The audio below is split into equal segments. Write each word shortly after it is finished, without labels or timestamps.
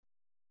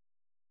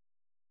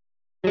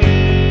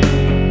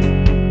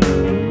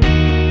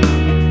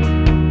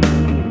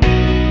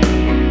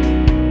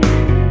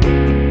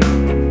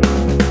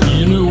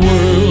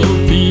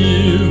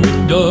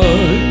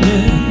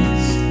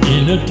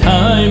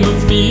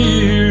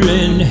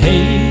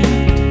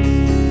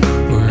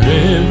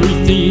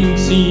everything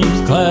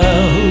seems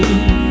cloudy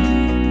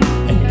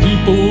and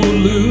people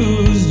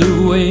lose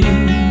their way.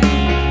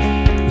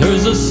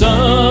 There's a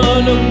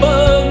sun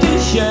above the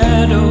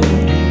shadows,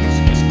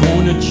 it's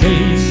gonna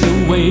chase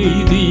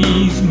away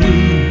these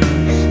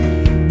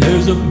moons.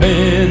 There's a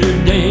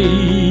better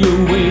day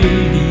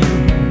awaiting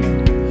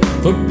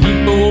for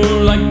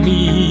people like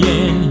me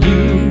and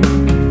you.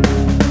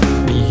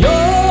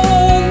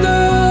 Beyond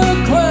the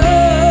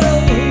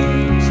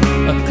clouds,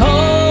 a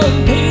calm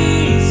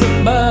peace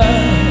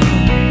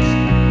abides.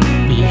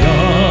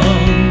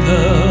 Beyond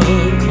the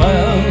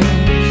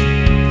clouds,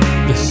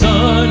 the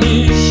sun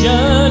is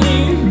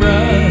shining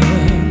bright.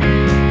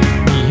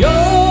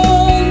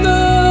 Beyond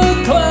the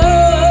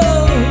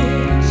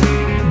clouds,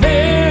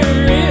 there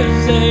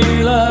is a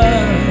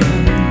light.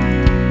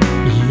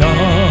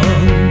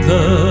 Beyond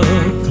the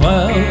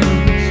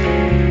clouds,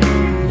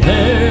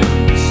 there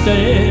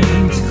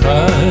stands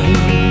Christ.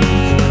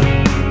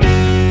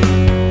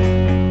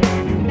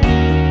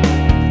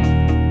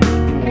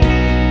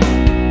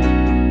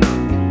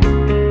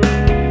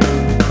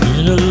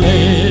 In a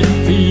land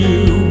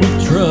filled with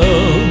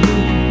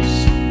troubles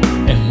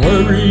and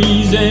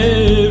worries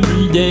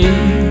every day,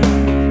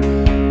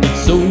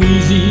 it's so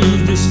easy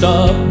to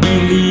stop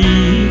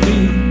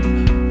believing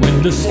when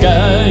the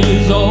sky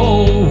is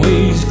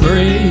always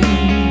gray.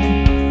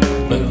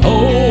 But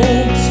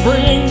hope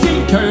springs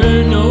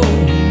eternal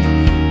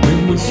when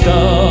we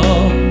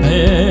stop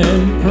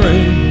and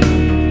pray.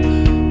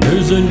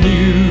 There's a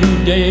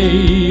new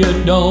day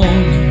at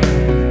dawn,